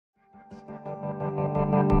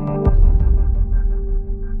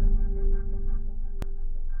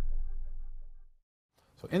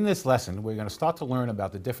in this lesson, we're going to start to learn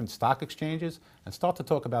about the different stock exchanges and start to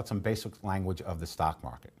talk about some basic language of the stock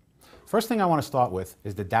market. First thing I want to start with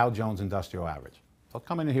is the Dow Jones Industrial Average. So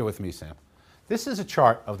come in here with me, Sam. This is a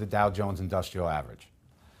chart of the Dow Jones Industrial Average.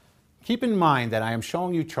 Keep in mind that I am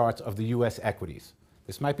showing you charts of the U.S. equities.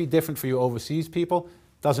 This might be different for you overseas people.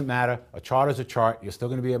 Doesn't matter. A chart is a chart. You're still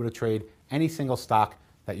going to be able to trade any single stock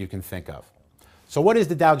that you can think of. So what is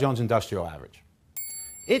the Dow Jones Industrial Average?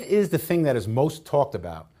 It is the thing that is most talked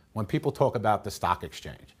about when people talk about the stock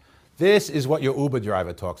exchange. This is what your Uber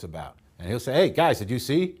driver talks about. And he'll say, hey, guys, did you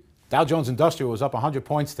see? Dow Jones Industrial was up 100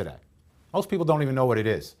 points today. Most people don't even know what it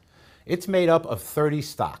is. It's made up of 30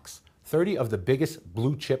 stocks, 30 of the biggest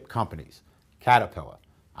blue chip companies. Caterpillar,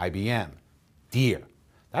 IBM, Deere.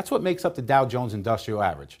 That's what makes up the Dow Jones Industrial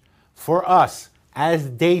Average. For us, as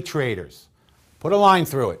day traders, put a line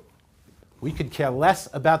through it. We could care less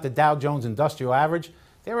about the Dow Jones Industrial Average.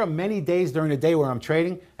 There are many days during the day where I'm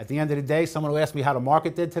trading. At the end of the day, someone will ask me how the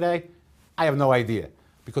market did today. I have no idea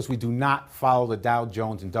because we do not follow the Dow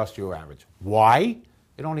Jones Industrial Average. Why?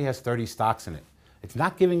 It only has 30 stocks in it. It's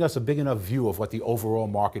not giving us a big enough view of what the overall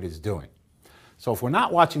market is doing. So if we're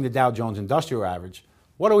not watching the Dow Jones Industrial Average,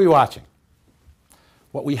 what are we watching?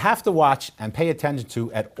 What we have to watch and pay attention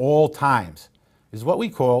to at all times is what we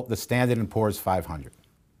call the Standard & Poor's 500.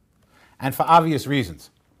 And for obvious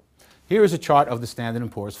reasons. Here is a chart of the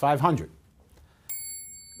Standard & Poor's 500.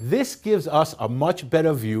 This gives us a much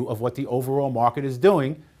better view of what the overall market is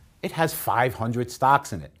doing. It has 500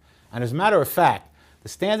 stocks in it. And as a matter of fact, the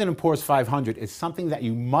Standard & Poor's 500 is something that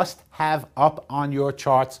you must have up on your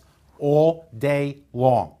charts all day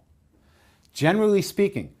long. Generally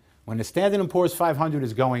speaking, when the Standard & Poor's 500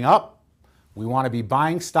 is going up, we want to be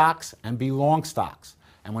buying stocks and be long stocks.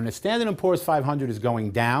 And when the Standard & Poor's 500 is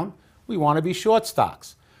going down, we want to be short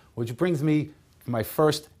stocks. Which brings me to my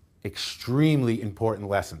first extremely important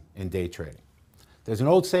lesson in day trading. There's an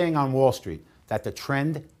old saying on Wall Street that the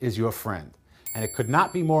trend is your friend. And it could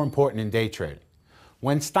not be more important in day trading.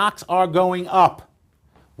 When stocks are going up,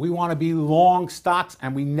 we want to be long stocks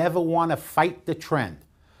and we never want to fight the trend.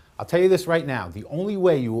 I'll tell you this right now, the only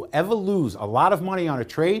way you will ever lose a lot of money on a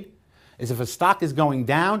trade is if a stock is going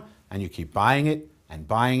down and you keep buying it and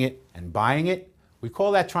buying it and buying it. We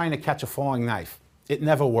call that trying to catch a falling knife. It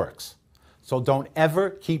never works. So don't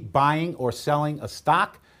ever keep buying or selling a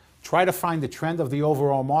stock. Try to find the trend of the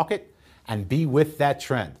overall market and be with that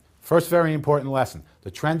trend. First very important lesson.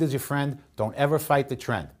 The trend is your friend. Don't ever fight the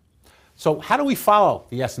trend. So how do we follow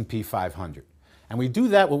the S&P 500? And we do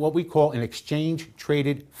that with what we call an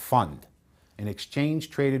exchange-traded fund. An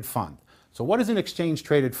exchange-traded fund. So what is an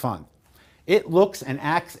exchange-traded fund? It looks and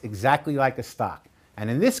acts exactly like a stock. And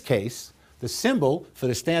in this case, the symbol for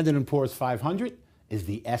the Standard & Poor's 500 is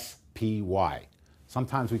the SPY.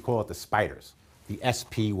 Sometimes we call it the spiders, the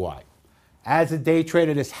SPY. As a day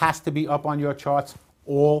trader, this has to be up on your charts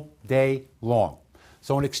all day long.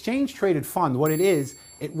 So an exchange-traded fund, what it is,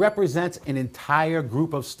 it represents an entire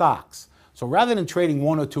group of stocks. So rather than trading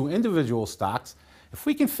one or two individual stocks, if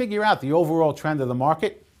we can figure out the overall trend of the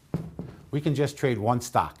market, we can just trade one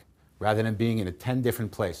stock rather than being in 10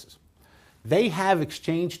 different places. They have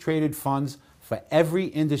exchange-traded funds for every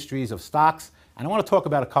industries of stocks, and I want to talk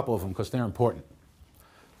about a couple of them because they're important.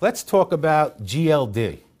 Let's talk about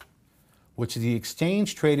GLD, which is the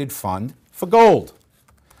exchange-traded fund for gold.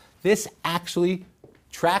 This actually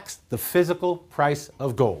tracks the physical price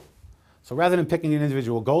of gold. So rather than picking an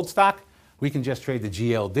individual gold stock, we can just trade the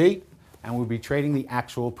GLD, and we'll be trading the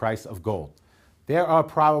actual price of gold. There are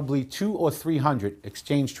probably 200 or 300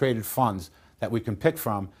 exchange-traded funds that we can pick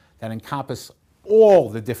from that encompass all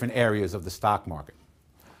the different areas of the stock market.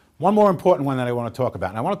 One more important one that I want to talk about,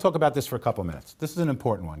 and I want to talk about this for a couple of minutes. This is an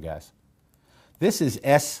important one, guys. This is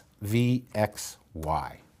SVXY.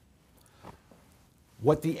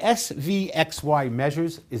 What the SVXY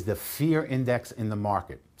measures is the fear index in the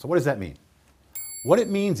market. So what does that mean? What it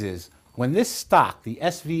means is when this stock, the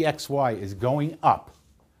SVXY, is going up,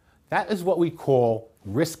 that is what we call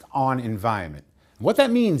risk-on environment. What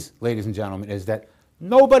that means, ladies and gentlemen, is that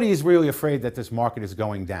nobody is really afraid that this market is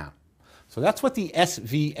going down. So that's what the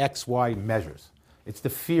SVXY measures. It's the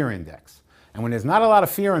fear index. And when there's not a lot of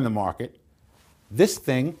fear in the market, this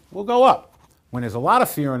thing will go up. When there's a lot of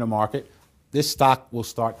fear in the market, this stock will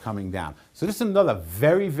start coming down. So this is another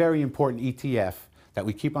very, very important ETF that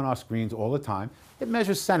we keep on our screens all the time. It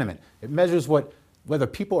measures sentiment. It measures whether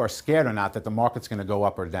people are scared or not that the market's going to go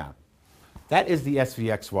up or down. That is the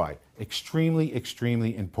SVXY. Extremely,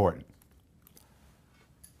 extremely important.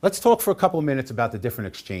 Let's talk for a couple of minutes about the different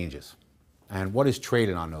exchanges and what is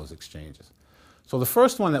traded on those exchanges. So the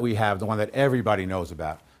first one that we have, the one that everybody knows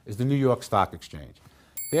about, is the New York Stock Exchange.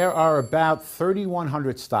 There are about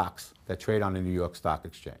 3,100 stocks that trade on the New York Stock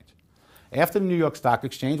Exchange. After the New York Stock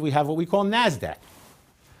Exchange, we have what we call NASDAQ.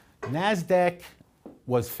 NASDAQ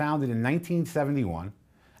was founded in 1971,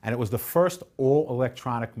 and it was the first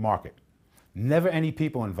all-electronic market. Never any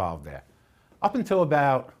people involved there. Up until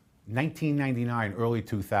about 1999, early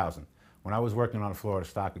 2000, when I was working on the Florida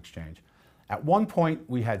Stock Exchange. At one point,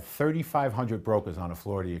 we had 3,500 brokers on the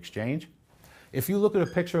Florida Exchange. If you look at a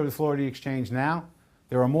picture of the Florida Exchange now,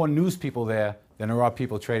 there are more news people there than there are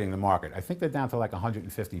people trading the market. I think they're down to like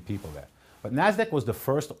 150 people there. But NASDAQ was the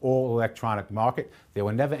first all-electronic market. There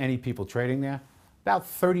were never any people trading there. About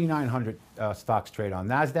 3,900 stocks trade on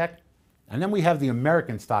NASDAQ. And then we have the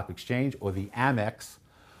American Stock Exchange, or the Amex.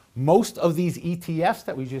 Most of these ETFs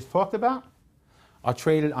that we just talked about are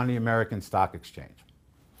traded on the American Stock Exchange.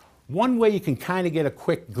 One way you can kind of get a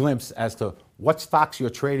quick glimpse as to what stocks you're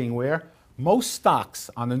trading where, most stocks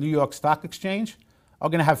on the New York Stock Exchange are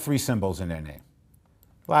going to have 3 symbols in their name,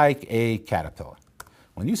 like a caterpillar.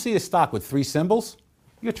 When you see a stock with 3 symbols,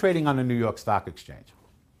 you're trading on the New York Stock Exchange.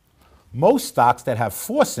 Most stocks that have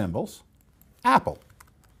 4 symbols, Apple.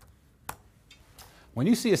 When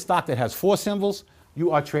you see a stock that has 4 symbols, you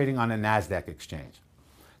are trading on the NASDAQ exchange.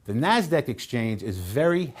 The NASDAQ exchange is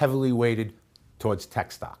very heavily weighted towards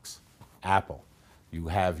tech stocks. Apple, you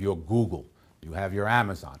have your Google, you have your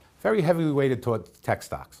Amazon, very heavily weighted towards tech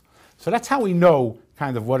stocks. So that's how we know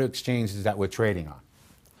kind of what exchanges that we're trading on.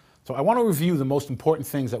 So I want to review the most important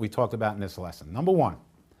things that we talked about in this lesson. Number 1,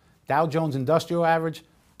 Dow Jones Industrial Average.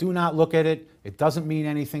 Do not look at it. It doesn't mean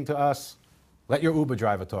anything to us. Let your Uber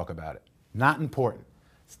driver talk about it. Not important.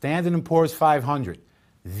 Standard & Poor's 500,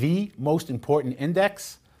 the most important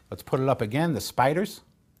index. Let's put it up again, the spiders.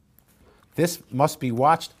 This must be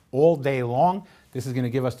watched all day long. This is going to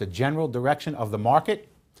give us the general direction of the market.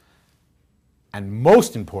 And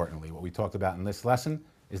most importantly, what we talked about in this lesson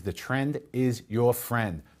is the trend is your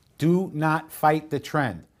friend. Do not fight the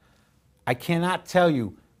trend. I cannot tell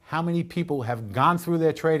you how many people have gone through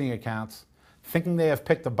their trading accounts thinking they have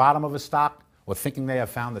picked the bottom of a stock or thinking they have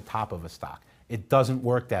found the top of a stock. It doesn't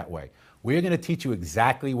work that way. We're going to teach you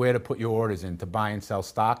exactly where to put your orders in to buy and sell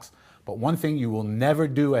stocks. But one thing you will never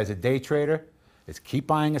do as a day trader is keep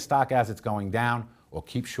buying a stock as it's going down or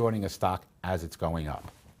keep shorting a stock as it's going up.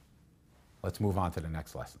 Let's move on to the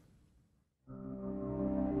next lesson.